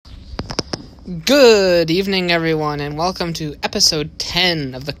Good evening, everyone, and welcome to episode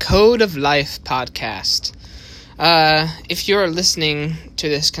 10 of the Code of Life podcast. If you're listening to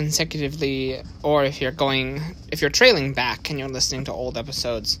this consecutively, or if you're trailing back and you're listening to old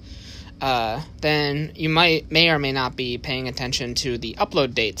episodes, then you may or may not be paying attention to the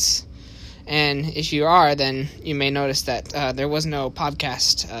upload dates. And if you are, then you may notice that there was no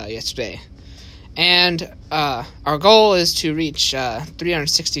podcast yesterday. And our goal is to reach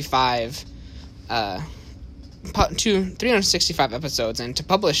 365 episodes and to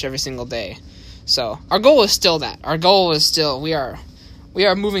publish every single day. So our goal is still that. Our goal is still we are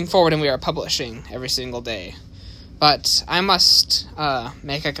moving forward and we are publishing every single day. But I must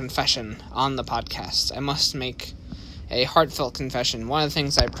make a confession on the podcast. I must make a heartfelt confession. One of the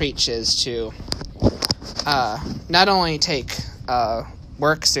things I preach is to not only take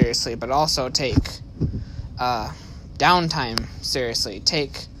work seriously, but also take downtime seriously.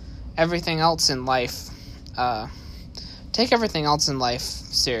 Take everything else in life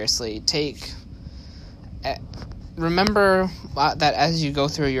seriously. Remember that as you go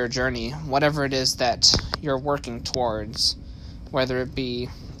through your journey, whatever it is that you're working towards, whether it be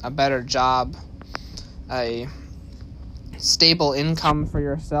a better job, a stable income for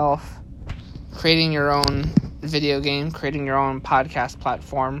yourself, creating your own video game, creating your own podcast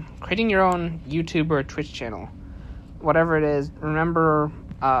platform, creating your own YouTube or Twitch channel, whatever it is, remember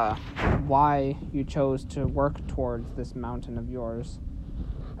why you chose to work towards this mountain of yours.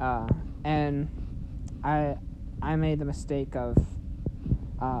 And I made the mistake of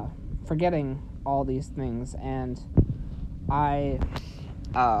forgetting all these things, and I've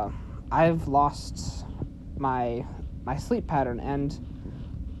lost my sleep pattern, and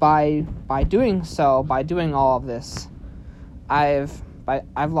by doing all of this, I've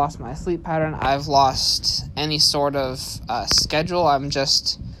lost my sleep pattern. I've lost any sort of schedule. I'm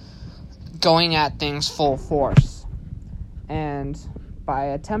just going at things full force. And by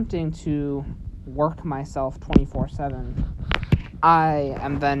attempting to work myself 24/7, I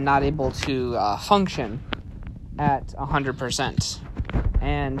am then not able to function at 100%.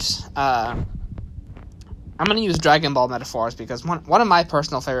 And I'm going to use Dragon Ball metaphors because one of my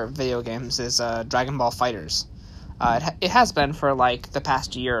personal favorite video games is Dragon Ball FighterZ. It has been for like the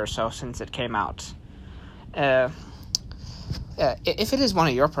past year or so since it came out. If it is one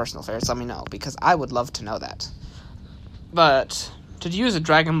of your personal favorites, let me know, because I would love to know that. But to use a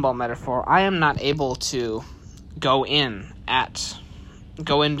Dragon Ball metaphor, I am not able to go into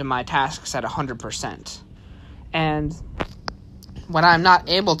my tasks at 100%. And when I'm not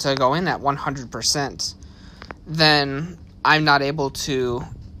able to go in at 100%, then I'm not able to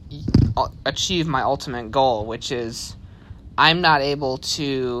achieve my ultimate goal, which is I'm not able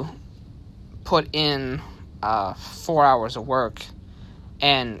to put in 4 hours of work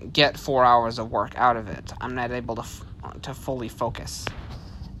and get 4 hours of work out of it. I'm not able to fully focus.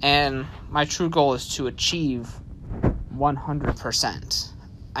 And my true goal is to achieve 100%.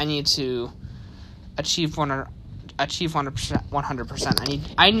 I need to achieve 100%.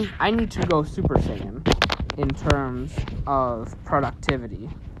 I need to go Super Saiyan in terms of productivity.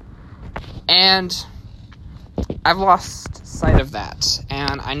 And I've lost sight of that,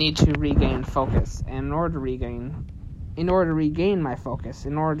 and I need to regain focus. And in order to regain my focus,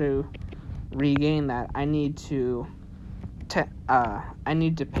 in order to regain that, I need to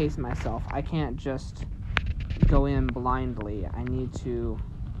pace myself. I can't just go in blindly. I need to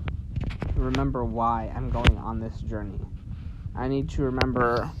remember why I'm going on this journey. I need to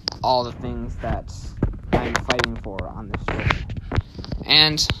remember all the things that I'm fighting for on this journey.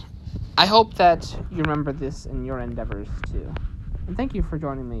 And I hope that you remember this in your endeavors too. And thank you for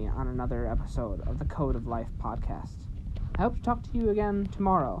joining me on another episode of the Code of Life podcast. I hope to talk to you again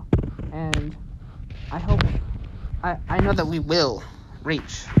tomorrow. And I know that we will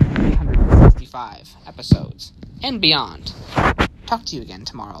reach 365 episodes and beyond. Talk to you again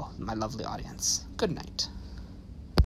tomorrow, my lovely audience. Good night.